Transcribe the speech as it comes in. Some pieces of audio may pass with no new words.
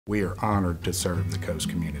We are honored to serve the Coast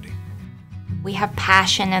community. We have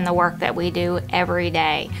passion in the work that we do every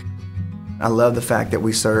day. I love the fact that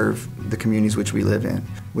we serve the communities which we live in.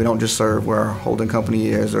 We don't just serve where our holding company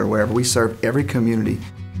is or wherever. We serve every community.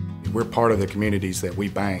 We're part of the communities that we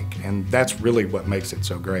bank, and that's really what makes it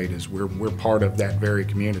so great, is we're part of that very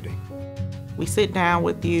community. We sit down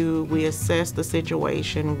with you, we assess the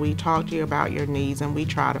situation, we talk to you about your needs, and we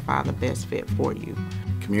try to find the best fit for you.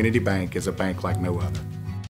 Community Bank is a bank like no other.